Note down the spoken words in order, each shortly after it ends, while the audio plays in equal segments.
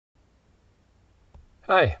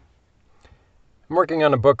Hi. I'm working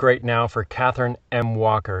on a book right now for Catherine M.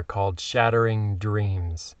 Walker called Shattering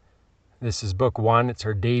Dreams. This is book one. It's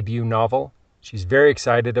her debut novel. She's very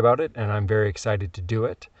excited about it, and I'm very excited to do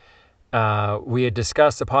it. We had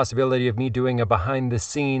discussed the possibility of me doing a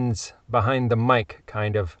behind-the-scenes, behind-the-mic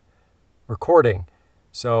kind of recording.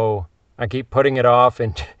 So I keep putting it off,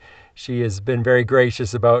 and she has been very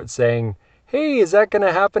gracious about saying, hey, is that going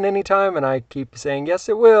to happen anytime? And I keep saying, yes,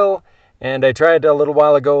 it will. And I tried a little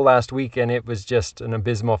while ago last week, and it was just an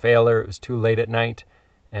abysmal failure. It was too late at night,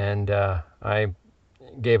 and I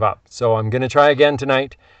gave up. So I'm going to try again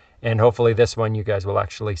tonight, and hopefully this one you guys will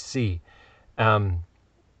actually see.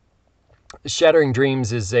 Shattering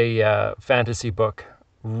Dreams is a fantasy book,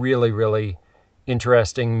 really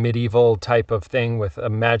interesting medieval type of thing with a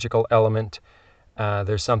magical element.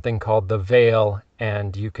 There's something called the Veil,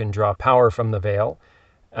 and you can draw power from the Veil,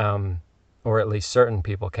 or at least certain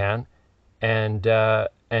people can. And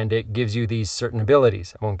it gives you these certain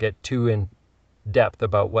abilities. I won't get too in depth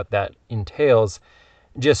about what that entails.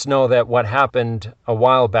 Just know that what happened a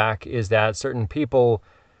while back is that certain people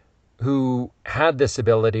who had this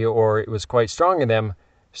ability, or it was quite strong in them,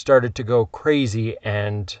 started to go crazy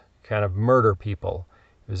and kind of murder people.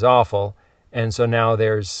 It was awful. And so now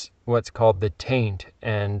there's what's called the taint,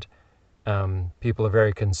 and people are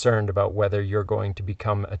very concerned about whether you're going to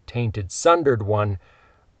become a tainted, sundered one,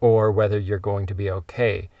 or whether you're going to be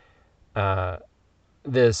okay.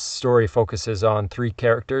 This story focuses on three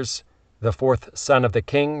characters: the fourth son of the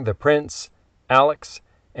king, the prince, Alex,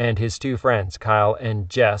 and his two friends, Kyle and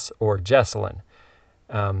Jess, or Jesselyn.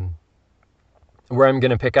 Where I'm going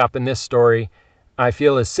to pick up in this story, I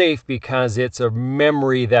feel is safe because it's a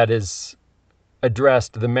memory that is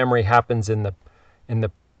addressed. The memory happens in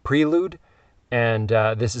the prelude, and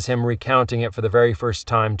this is him recounting it for the very first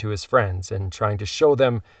time to his friends and trying to show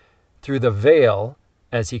them through the veil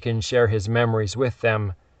as he can share his memories with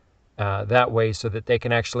them that way, so that they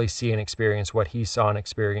can actually see and experience what he saw and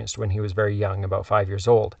experienced when he was very young, about 5 years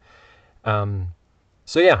old.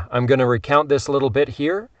 So yeah, I'm going to recount this a little bit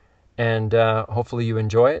here, and hopefully you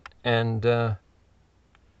enjoy it. And I'm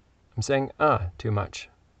saying too much.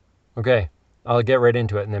 Okay, I'll get right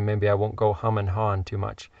into it, and then maybe I won't go hum and hawing too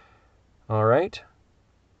much. All right.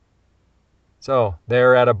 So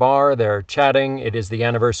they're at a bar, they're chatting. It is the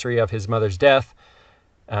anniversary of his mother's death.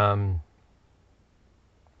 Young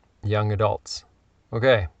adults.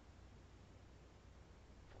 Okay.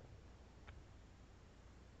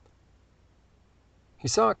 He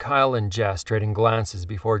saw Kyle and Jess trading glances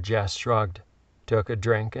before Jess shrugged, took a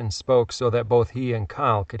drink, and spoke so that both he and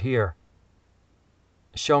Kyle could hear.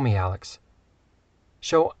 Show me, Alex.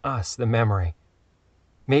 Show us the memory.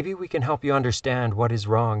 Maybe we can help you understand what is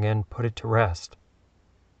wrong and put it to rest.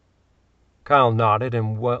 Kyle nodded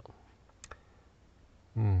and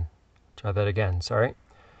Try that again, sorry.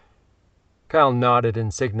 Kyle nodded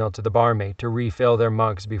and signaled to the barmaid to refill their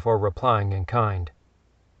mugs before replying in kind.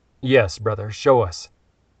 Yes, brother, show us.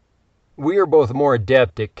 We are both more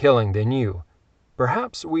adept at killing than you.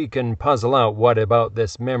 Perhaps we can puzzle out what about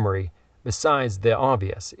this memory, besides the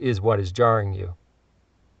obvious, is what is jarring you.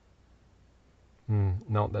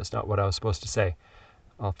 No, that's not what I was supposed to say.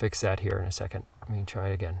 I'll fix that here in a second. Let me try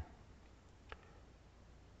it again.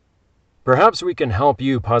 Perhaps we can help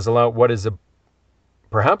you puzzle out what is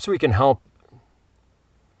Perhaps we can help...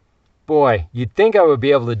 Boy, you'd think I would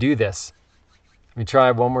be able to do this. Let me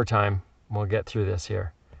try one more time. We'll get through this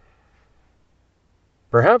here.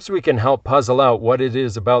 Perhaps we can help puzzle out what it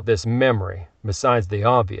is about this memory, besides the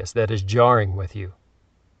obvious, that is jarring with you.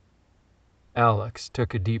 Alex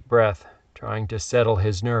took a deep breath, trying to settle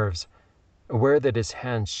his nerves, aware that his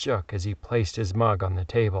hands shook as he placed his mug on the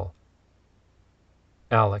table.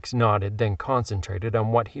 Alex nodded, then concentrated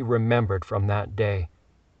on what he remembered from that day.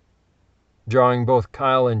 Drawing both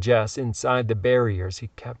Kyle and Jess inside the barriers he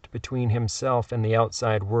kept between himself and the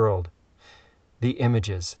outside world, the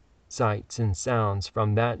images, sights, and sounds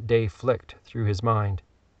from that day flicked through his mind.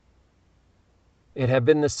 It had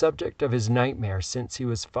been the subject of his nightmares since he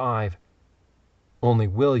was 5. Only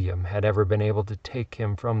William had ever been able to take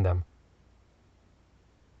him from them.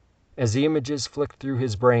 As the images flicked through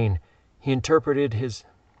his brain, he interpreted his...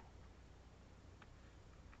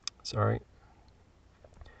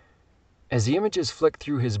 As the images flicked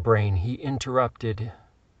through his brain, he interrupted...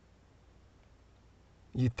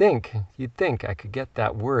 You'd think I could get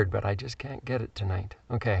that word, but I just can't get it tonight.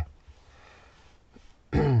 Okay.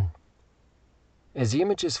 As the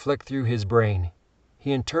images flicked through his brain,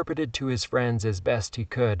 he interpreted to his friends as best he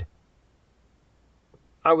could.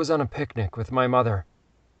 I was on a picnic with my mother.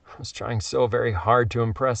 I was trying so very hard to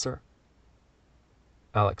impress her.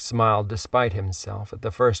 Alex smiled despite himself at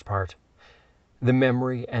the first part. The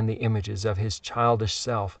memory and the images of his childish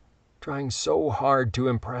self, trying so hard to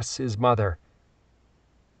impress his mother.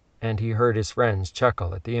 And he heard his friends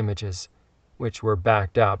chuckle at the images, which were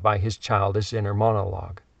backed up by his childish inner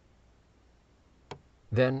monologue.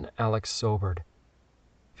 Then Alex sobered,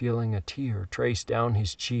 feeling a tear trace down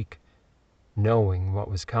his cheek, knowing what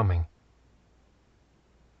was coming.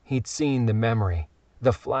 He'd seen the memory,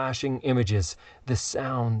 the flashing images, the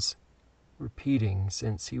sounds, repeating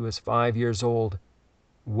since he was 5 years old,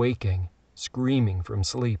 waking, screaming from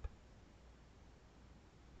sleep.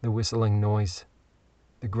 The whistling noise,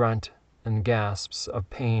 the grunt and gasps of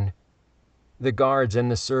pain, the guards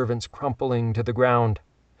and the servants crumpling to the ground,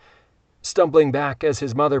 stumbling back as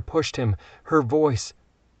his mother pushed him, her voice,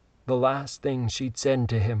 the last thing she'd said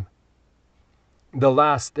to him. The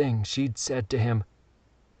last thing she'd said to him.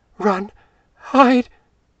 "Run! Hide!"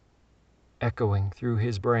 echoing through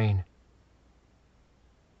his brain.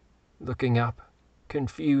 Looking up,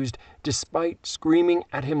 confused, despite screaming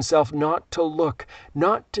at himself not to look,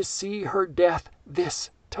 not to see her death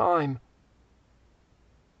this time.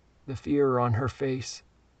 The fear on her face,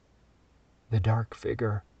 the dark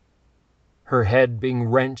figure, her head being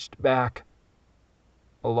wrenched back,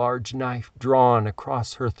 a large knife drawn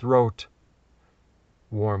across her throat,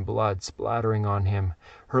 warm blood splattering on him,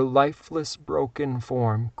 her lifeless broken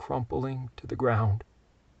form crumpling to the ground.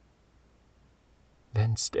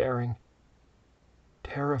 Then staring,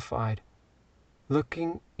 terrified,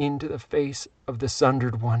 looking into the face of the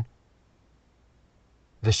sundered one.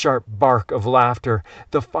 The sharp bark of laughter,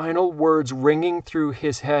 the final words ringing through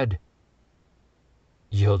his head.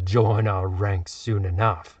 "You'll join our ranks soon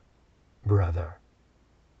enough, brother."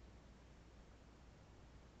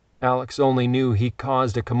 Alex only knew he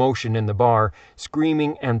caused a commotion in the bar,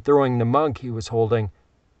 screaming and throwing the mug he was holding,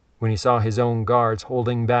 when he saw his own guards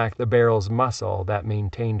holding back the barrel's muscle that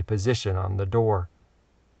maintained position on the door.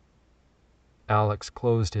 Alex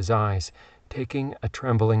closed his eyes, taking a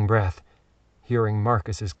trembling breath, hearing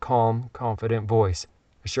Marcus's calm, confident voice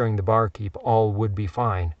assuring the barkeep all would be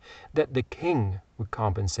fine, that the king would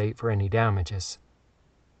compensate for any damages.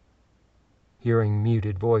 Hearing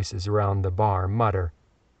muted voices around the bar mutter,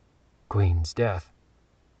 "Queen's death."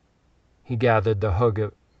 He gathered the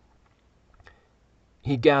hood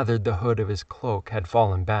of his cloak had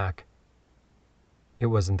fallen back. It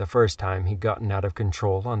wasn't the first time he'd gotten out of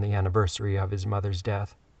control on the anniversary of his mother's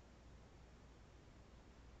death.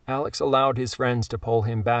 Alex allowed his friends to pull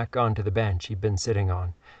him back onto the bench he'd been sitting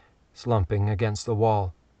on, slumping against the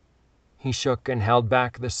wall. He shook and held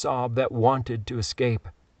back the sob that wanted to escape.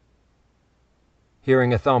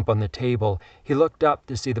 Hearing a thump on the table, he looked up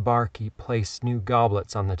to see the barkeep place new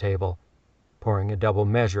goblets on the table, pouring a double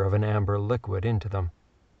measure of an amber liquid into them.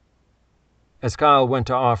 As Kyle went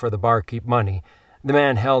to offer the barkeep money, the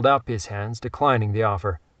man held up his hands, declining the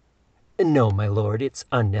offer. "No, my lord, it's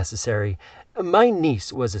unnecessary. My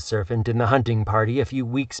niece was a servant in the hunting party a few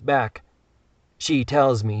weeks back. She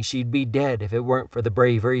tells me she'd be dead if it weren't for the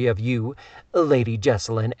bravery of you, Lady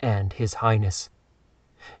Jesselyn, and His Highness.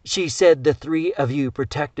 She said the 3 of you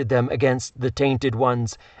protected them against the tainted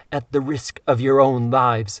ones at the risk of your own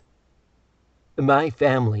lives. My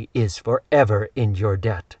family is forever in your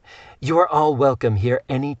debt. You are all welcome here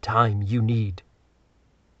any time you need."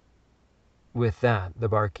 With that, the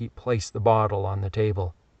barkeep placed the bottle on the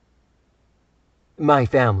table. "My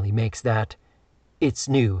family makes that. It's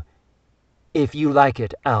new. If you like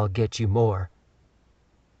it, I'll get you more."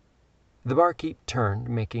 The barkeep turned,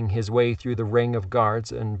 making his way through the ring of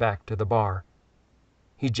guards and back to the bar.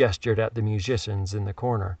 He gestured at the musicians in the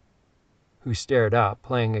corner, who stared up,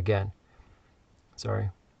 playing again.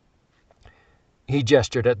 He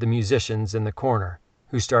gestured at the musicians in the corner,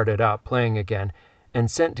 who started up, playing again,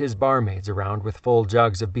 and sent his barmaids around with full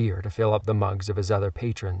jugs of beer to fill up the mugs of his other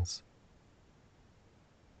patrons.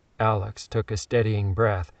 Alex took a steadying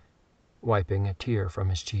breath, wiping a tear from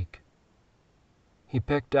his cheek. He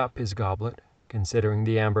picked up his goblet, considering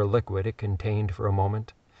the amber liquid it contained for a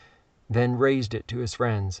moment, then raised it to his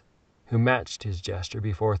friends, who matched his gesture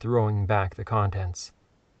before throwing back the contents.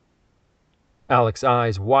 Alex's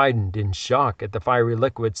eyes widened in shock as the fiery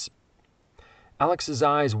liquid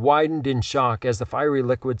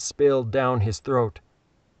spilled down his throat.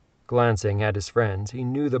 Glancing at his friends, he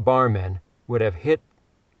knew the barmen would have hit.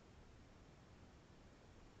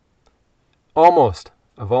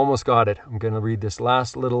 I've almost got it. I'm going to read this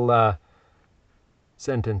last little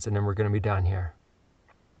sentence and then we're going to be done here.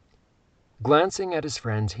 Glancing at his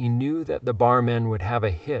friends, he knew that the barmen would have a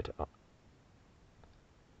hit.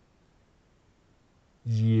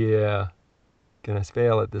 Yeah, gonna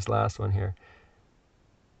fail at this last one here.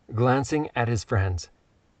 Glancing at his friends,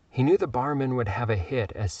 he knew the barman would have a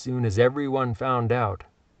hit as soon as everyone found out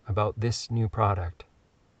about this new product.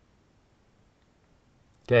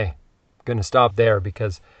 Okay, I'm going to stop there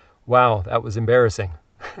because, wow, that was embarrassing.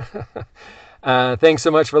 Thanks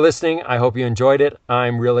so much for listening. I hope you enjoyed it.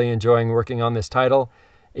 I'm really enjoying working on this title.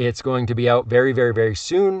 It's going to be out very, very, very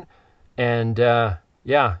soon. And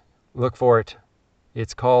yeah, look for it.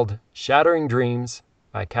 It's called Shattering Dreams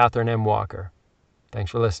by Catherine M. Walker.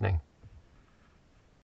 Thanks for listening.